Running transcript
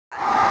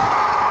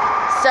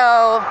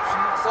So,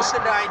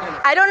 Something to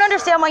identify. I don't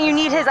understand why you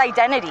need his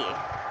identity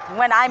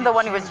when I'm the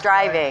one who was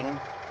driving.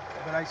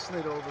 But I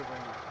slid over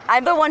when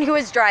I'm the one who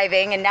was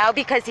driving, and now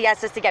because he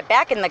asked us to get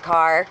back in the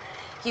car,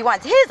 he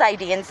wants his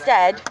ID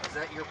instead. Is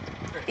that your...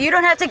 You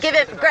don't have to give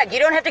him, Greg, you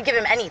don't have to give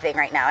him anything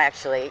right now,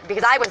 actually,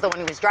 because I was the one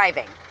who was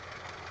driving.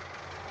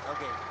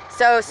 Okay.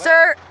 So,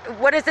 sir,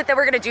 what is it that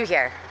we're going to do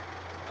here?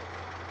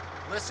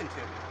 Listen to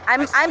me.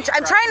 I'm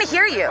trying to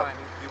hear you.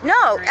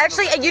 No,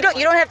 actually, you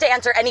don't have to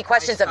answer any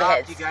questions of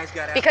his,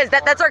 because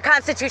that's our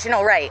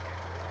constitutional right.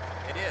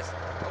 It is.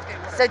 Okay.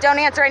 So don't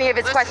answer any of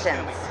his questions.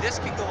 This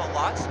can go a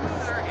lot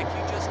smoother if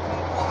you just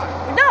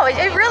comply. No,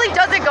 it really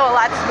doesn't go a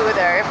lot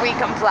smoother if we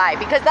comply,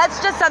 because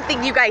that's just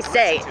something you guys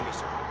say. Listen to me,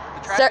 sir.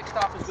 The traffic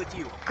stop is with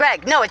you.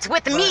 Greg, no, it's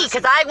with me,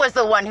 because I was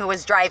the one who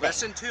was driving.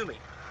 Listen to me.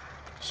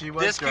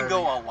 this can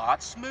go a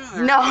lot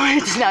smoother. No,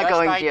 it's not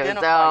going to.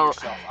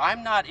 So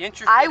I'm not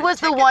interested. I was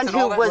the one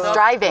who was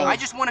driving. I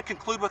just want to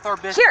conclude with our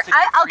business. Here,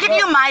 I'll give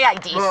you my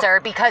ID, sir,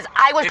 because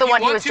I was the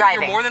one who was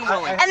driving. You're more than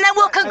willing. And then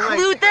we'll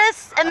conclude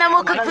this, and then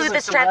we'll conclude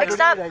this traffic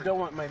stop. I don't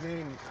want my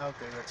name out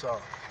there, that's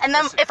all. And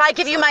then if I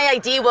give you my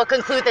ID, we'll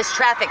conclude this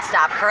traffic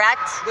stop,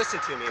 correct? Listen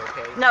to me,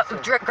 okay? No,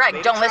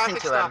 Greg, don't listen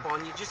to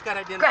him. You just got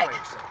to identify Greg,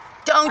 yourself.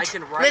 don't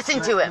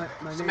listen to him.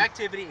 Some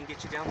activity and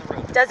get you down the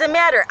road. Doesn't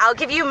matter. I'll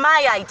give you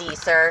my ID,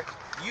 sir.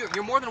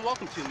 You're more than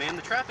welcome to, man.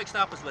 The traffic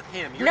stop was with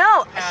him.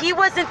 No, he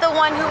wasn't the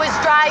one who was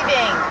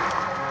driving.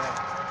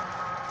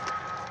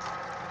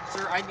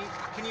 Sir,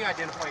 can you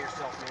identify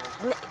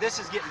yourself, man? This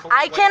is getting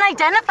I can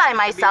identify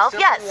myself,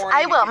 yes,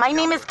 I will. My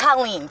name is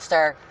Colleen,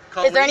 sir.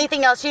 Colleen? Is there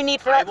anything else you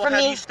need from me? I will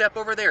have you step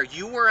over there.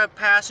 You were a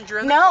passenger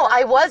in the No, car?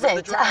 I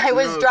wasn't. I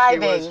was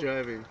driving. She was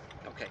driving.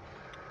 Okay.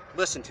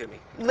 Listen to me.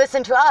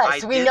 Listen to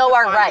us. We know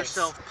our rights.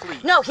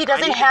 Please. No, he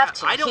doesn't have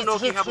to. I don't know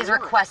if you have he's a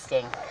warrant.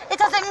 requesting. It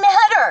doesn't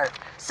matter,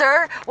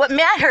 sir. What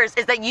matters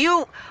is that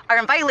you are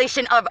in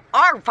violation of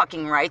our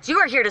fucking rights. You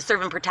are here to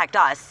serve and protect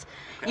us.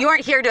 You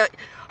aren't here to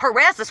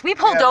harass us. We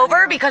pulled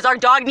over because our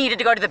dog needed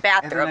to go to the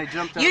bathroom.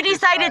 You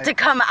decided to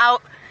come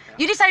out.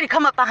 You decided to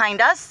come up behind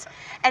us.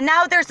 And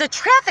now there's a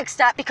traffic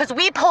stop because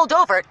we pulled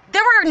over.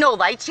 There were no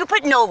lights. You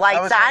put no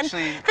lights on.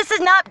 This is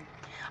not...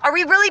 Are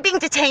we really being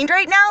detained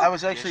right now? I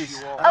was actually...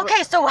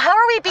 Okay, so how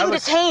are we being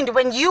detained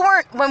when you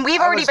weren't... When we've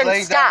already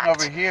been stopped?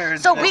 Over here.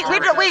 So wait,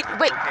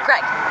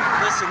 Greg.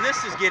 Listen,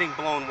 this is getting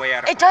blown way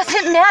out of It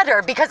doesn't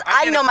matter because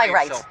I know my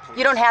rights. yourself,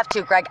 You don't have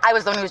to, Greg. I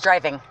was the one who was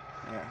driving.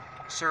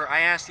 Sir, I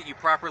asked that you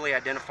properly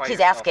identify He's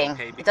yourself. asking.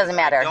 Okay, It doesn't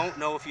matter. I don't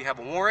know if you have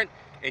a warrant,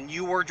 and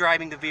you were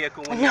driving the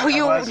vehicle when No,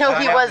 he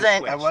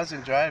wasn't. I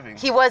wasn't driving.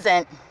 He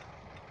wasn't.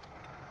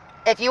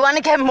 If you want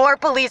to get more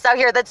police out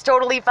here, that's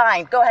totally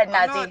fine. Go ahead,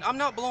 Nazi. I'm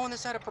not blowing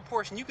this out of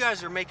proportion. You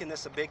guys are making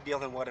this a big deal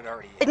than what it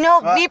already is.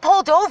 No, we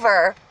pulled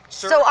over.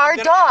 Sir, so our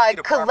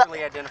dog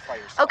properly identify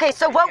yourself. Okay,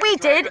 so what we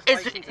did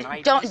is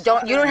you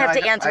don't have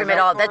to answer him at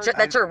all.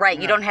 That's your right.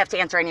 You don't have to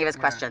answer any of his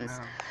questions.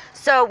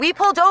 So we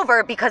pulled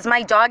over because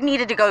my dog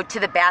needed to go to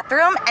the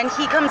bathroom, and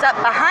he comes up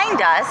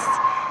behind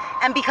us.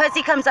 And because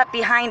he comes up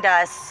behind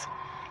us,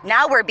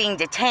 now we're being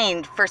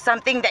detained for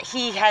something that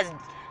he has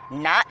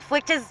not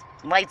flicked his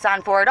lights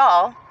on for at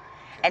all,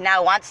 and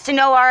now wants to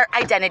know our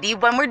identity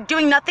when we're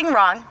doing nothing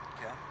wrong.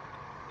 Okay.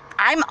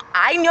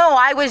 I know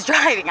I was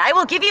driving. I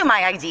will give you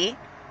my ID.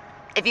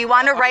 If you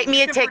want to write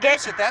me a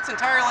ticket, that's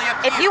entirely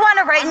up to you. If you want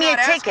to write me a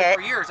ticket, I'm not asking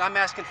for yours. I'm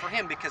asking for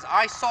him because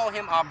I saw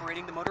him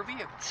operating the motor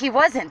vehicle. He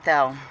wasn't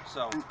though.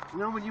 So. You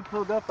know, when you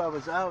pulled up, I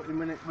was out, and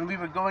when we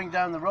were going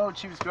down the road,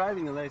 she was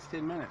driving the last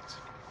 10 minutes.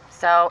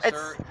 So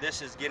Sir,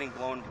 this is getting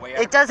blown way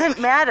out. It doesn't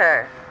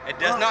matter. It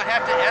does not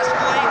have to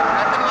escalate,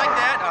 nothing like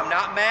that. I'm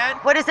not mad.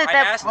 What is it I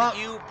that... asked that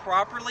you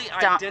properly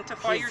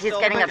identify yourself. He's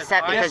getting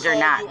upset because you're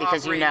not,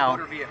 because you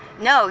know.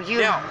 No, you...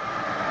 Now,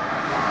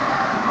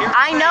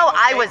 I know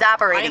I was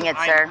operating it,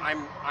 sir.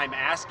 I'm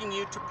asking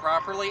you to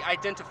properly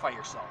identify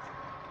yourself,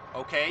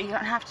 okay? You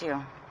don't have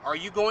to. Are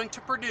you going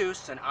to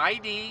produce an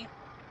ID,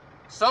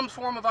 some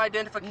form of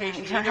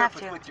identification, either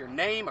if it's with your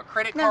name, a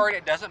credit card,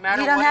 it doesn't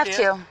matter what it is.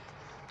 You don't have to.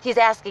 He's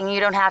asking,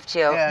 you don't have to.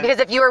 Yeah. Because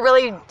if you were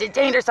really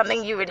detained or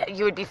something, you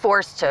would be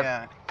forced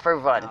to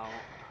prove one. No.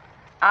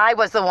 I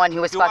was the one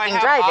who was fucking driving.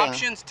 Do I have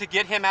options to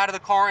get him out of the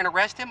car and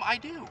arrest him? I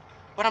do.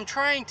 But I'm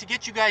trying to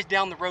get you guys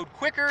down the road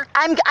quicker.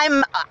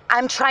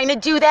 I'm trying to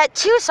do that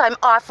too, so I'm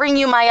offering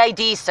you my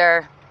ID,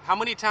 sir. How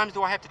many times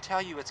do I have to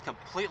tell you? It's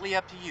completely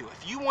up to you.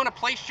 If you want to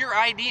place your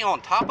ID on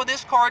top of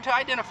this card to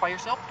identify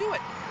yourself, do it.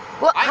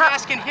 Well, I'm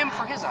asking him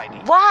for his ID.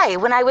 Why?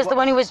 When I was the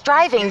one who was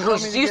driving, who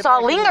you saw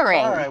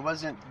lingering. I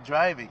wasn't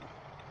driving.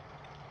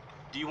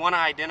 Do you want to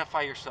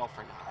identify yourself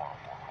or not?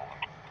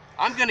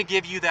 I'm going to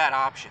give you that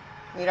option.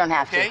 You don't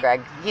have to, Greg.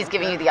 He's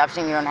giving you the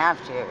option. You don't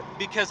have to.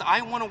 Because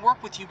I want to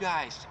work with you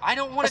guys. I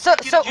don't want to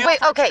take you to jail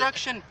for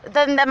obstruction.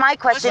 Then my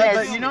question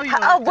is,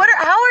 how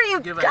are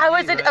you? How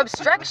is it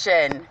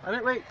obstruction?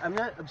 Wait, I'm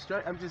not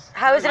obstruct. I'm just.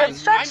 How is it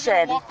obstruction?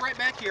 I'm going to walk right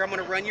back here. I'm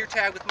going to run your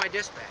tag with my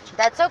dispatch.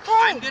 That's okay.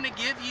 I'm going to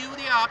give you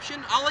the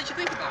option. I'll let you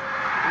think about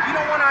it. If you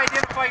don't want to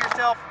identify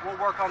yourself, we'll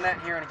work on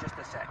that here in just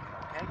a second.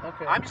 okay?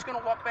 Okay. I'm just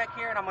gonna walk back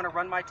here and I'm gonna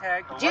run my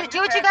tag. Do what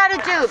you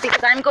gotta do,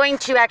 because I'm going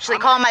to actually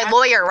call my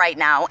lawyer right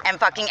now and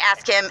fucking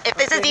ask him if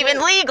this is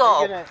even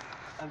legal.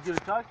 I'm gonna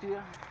talk to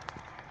you.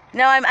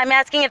 No, I'm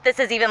asking if this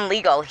is even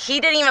legal. He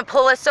didn't even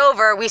pull us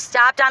over. We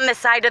stopped on the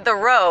side of the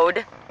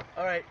road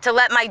to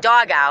let my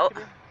dog out.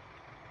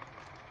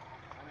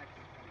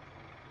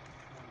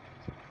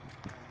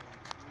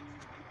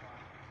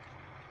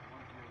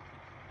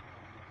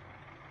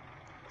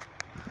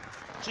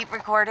 Keep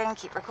recording,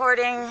 keep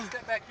recording.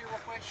 Step back here real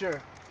quick.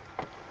 Sure.